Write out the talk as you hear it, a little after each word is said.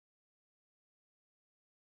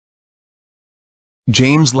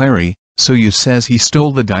James Larry, so you says he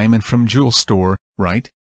stole the diamond from jewel store, right?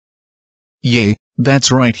 Yay,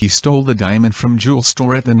 that's right, he stole the diamond from jewel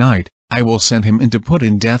store at the night. I will send him in to put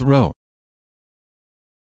in death row.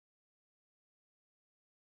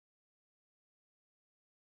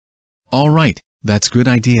 Alright, that's good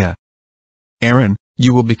idea. Aaron,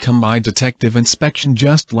 you will become my detective inspection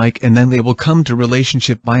just like, and then they will come to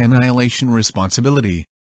relationship by annihilation responsibility.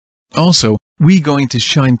 Also, we going to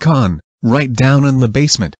Shine Con, right down in the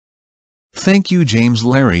basement. Thank you James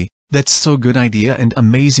Larry, that's so good idea and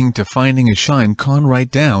amazing to finding a Shine Con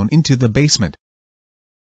right down into the basement.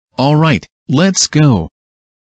 Alright, let's go.